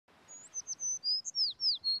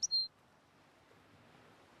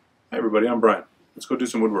everybody, I'm Brian. Let's go do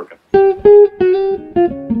some woodworking.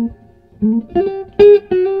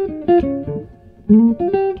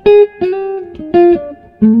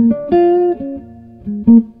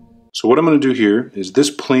 So what I'm going to do here is this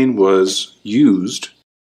plane was used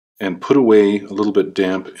and put away a little bit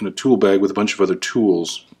damp in a tool bag with a bunch of other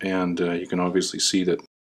tools, and you can obviously see that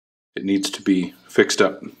it needs to be fixed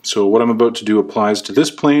up. So what I'm about to do applies to this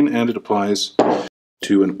plane, and it applies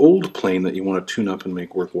to an old plane that you want to tune up and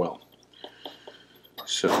make work well.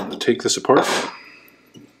 So I'm going to take this apart,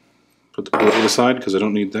 put the board aside because I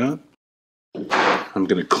don't need that. I'm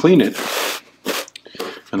going to clean it,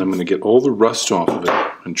 and I'm going to get all the rust off of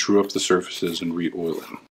it and true up the surfaces and re-oil it,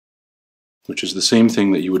 which is the same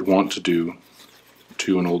thing that you would want to do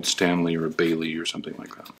to an old Stanley or a Bailey or something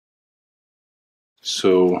like that.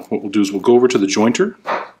 So what we'll do is we'll go over to the jointer,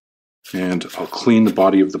 and I'll clean the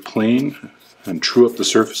body of the plane and true up the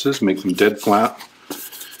surfaces, make them dead flat,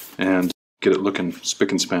 and get it looking spick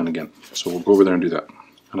and span again. So we'll go over there and do that.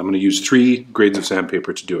 And I'm going to use 3 grades of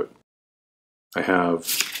sandpaper to do it. I have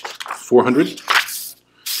 400,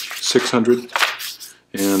 600,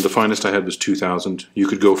 and the finest I had was 2000. You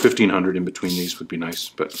could go 1500 in between these, would be nice,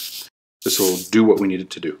 but this will do what we need it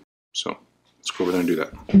to do. So let's go over there and do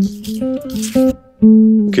that.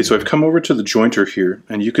 Okay, so I've come over to the jointer here,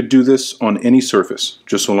 and you could do this on any surface,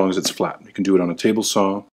 just so long as it's flat. You can do it on a table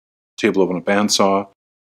saw, table on a bandsaw.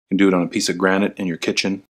 You can do it on a piece of granite in your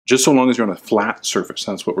kitchen. Just so long as you're on a flat surface.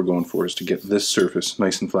 That's what we're going for, is to get this surface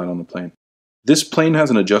nice and flat on the plane. This plane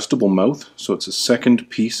has an adjustable mouth, so it's a second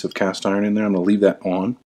piece of cast iron in there. I'm going to leave that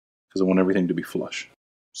on because I want everything to be flush.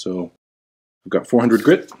 So I've got 400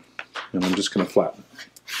 grit, and I'm just going to flatten it.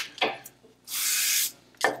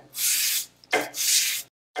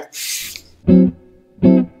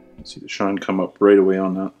 See the shine come up right away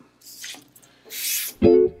on that.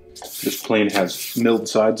 This plane has milled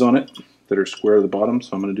sides on it that are square at the bottom,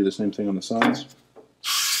 so I'm going to do the same thing on the sides.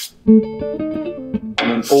 On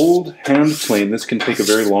an old hand plane, this can take a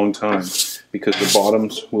very long time because the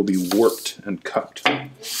bottoms will be warped and cupped,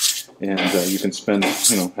 and you can spend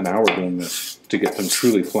an hour doing this to get them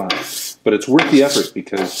truly flat. But it's worth the effort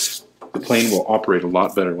because the plane will operate a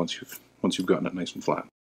lot better once you've gotten it nice and flat.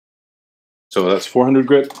 So that's 400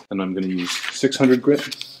 grit, and I'm going to use 600 grit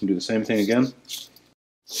and do the same thing again.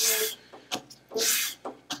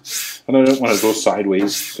 And I don't want to go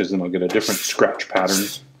sideways because then I'll get a different scratch pattern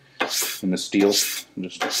in the steel. And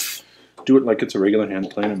just do it like it's a regular hand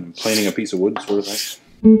plane, and I'm planing a piece of wood sort of thing.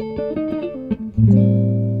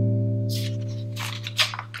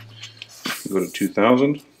 Go to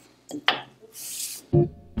 2000.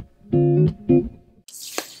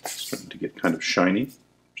 Starting to get kind of shiny,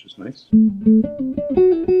 which is nice.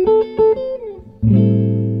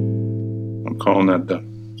 I'm calling that done.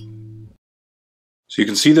 So you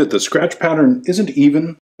can see that the scratch pattern isn't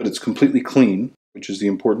even, but it's completely clean, which is the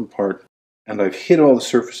important part. And I've hit all the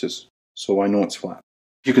surfaces, so I know it's flat.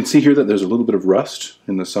 You can see here that there's a little bit of rust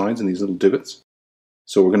in the sides and these little divots.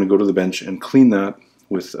 So we're going to go to the bench and clean that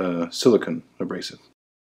with silicone abrasive.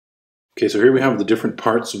 Okay, so here we have the different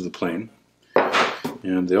parts of the plane,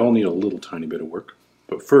 and they all need a little tiny bit of work.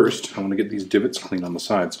 But first, I want to get these divots cleaned on the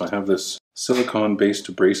side. So I have this silicone-based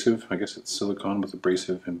abrasive. I guess it's silicone with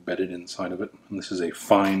abrasive embedded inside of it. And this is a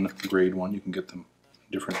fine grade one. You can get them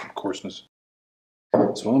different coarseness.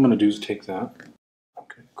 So all I'm going to do is take that,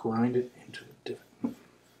 okay, grind it into the divot.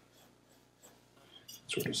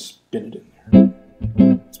 Sort of spin it in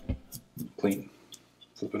there. Clean.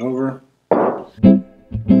 Flip it over. There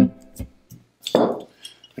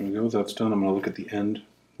we go, that's done. I'm going to look at the end.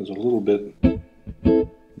 There's a little bit.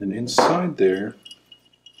 And inside there,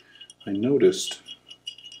 I noticed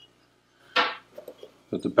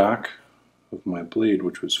that the back of my blade,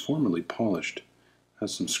 which was formerly polished,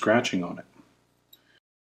 has some scratching on it.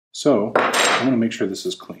 So I want to make sure this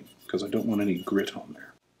is clean because I don't want any grit on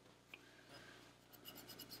there.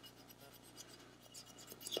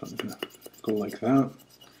 So I'm going to go like that.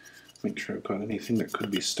 Make sure I've got anything that could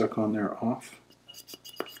be stuck on there off.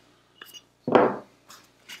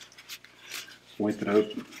 Wipe it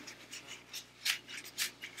out.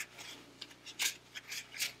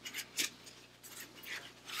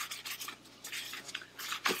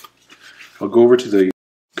 I'll go over to the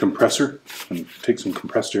compressor and take some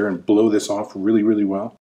compressed air and blow this off really, really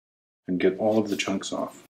well and get all of the chunks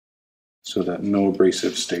off so that no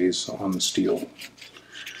abrasive stays on the steel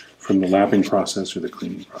from the lapping process or the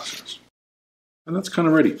cleaning process. And that's kind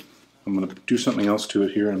of ready. I'm going to do something else to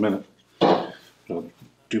it here in a minute. I'll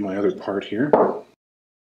do my other part here.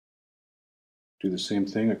 Do the same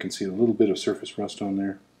thing. I can see a little bit of surface rust on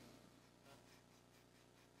there.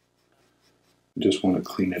 just want to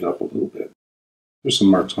clean it up a little bit. There's some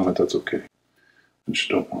marks on it, that's okay. I just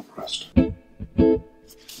don't want rust.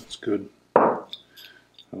 That's good. Have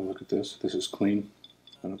a look at this. This is clean.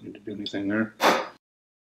 I don't need to do anything there.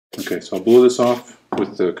 Okay, so I'll blow this off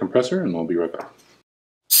with the compressor and we'll be right back.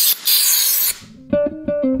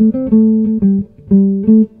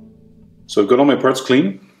 So I've got all my parts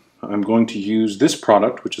clean. I'm going to use this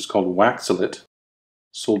product, which is called Waxolite,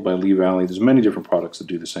 sold by Lee Valley. There's many different products that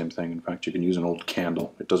do the same thing. In fact, you can use an old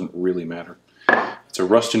candle. It doesn't really matter. It's a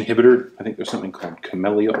rust inhibitor. I think there's something called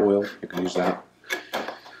camellia oil. You can use that.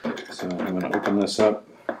 So I'm going to open this up.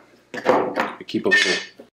 I keep a little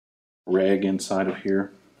rag inside of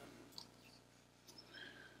here.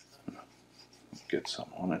 Get some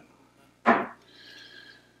on it.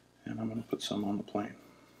 And I'm going to put some on the plane,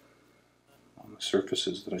 on the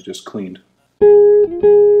surfaces that I just cleaned.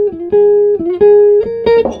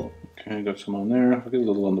 Okay, I got some on there. I'll get a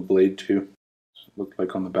little on the blade too. It looked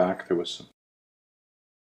like on the back there was some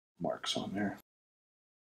marks on there.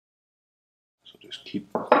 So just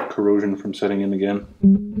keep corrosion from setting in again.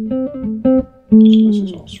 So this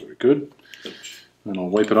is all sort of good. Then I'll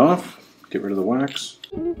wipe it off, get rid of the wax.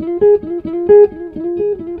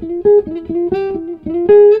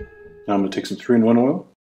 Now I'm going to take some 3-in-1 oil,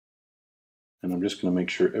 and I'm just going to make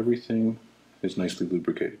sure everything is nicely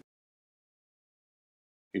lubricated.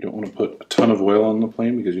 You don't want to put a ton of oil on the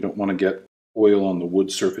plane because you don't want to get oil on the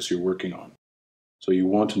wood surface you're working on. So you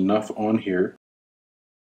want enough on here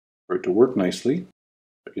for it to work nicely,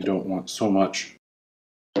 but you don't want so much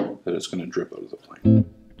that it's going to drip out of the plane.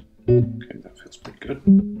 Okay, that feels pretty good. A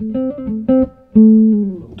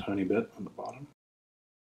little tiny bit on the bottom.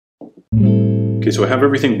 Okay, so I have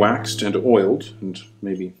everything waxed and oiled, and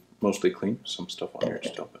maybe mostly clean. Some stuff on here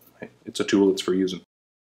still, but hey, it's a tool, it's for using.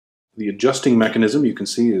 The adjusting mechanism, you can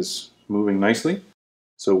see, is moving nicely.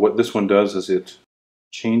 So what this one does is it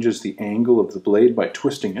changes the angle of the blade by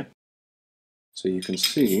twisting it. So you can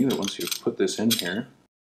see that once you put this in here,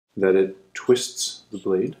 that it twists the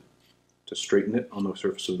blade to straighten it on the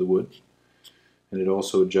surface of the wood. And it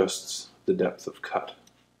also adjusts the depth of cut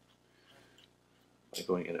by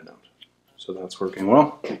going in and out. So that's working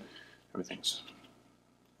well. Everything's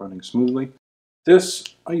running smoothly. This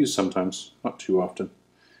I use sometimes, not too often.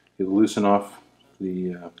 You loosen off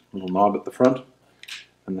the little knob at the front,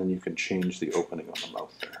 and then you can change the opening on the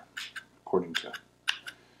mouth there, according to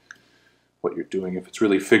what you're doing. If it's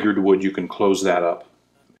really figured wood, you can close that up.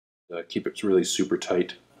 Keep it really super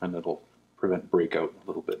tight, and it'll prevent breakout a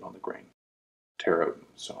little bit on the grain. Tear out.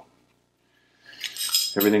 So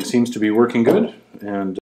everything seems to be working good,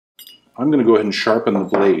 and I'm going to go ahead and sharpen the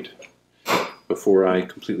blade before I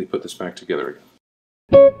completely put this back together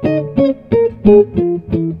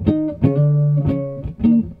again.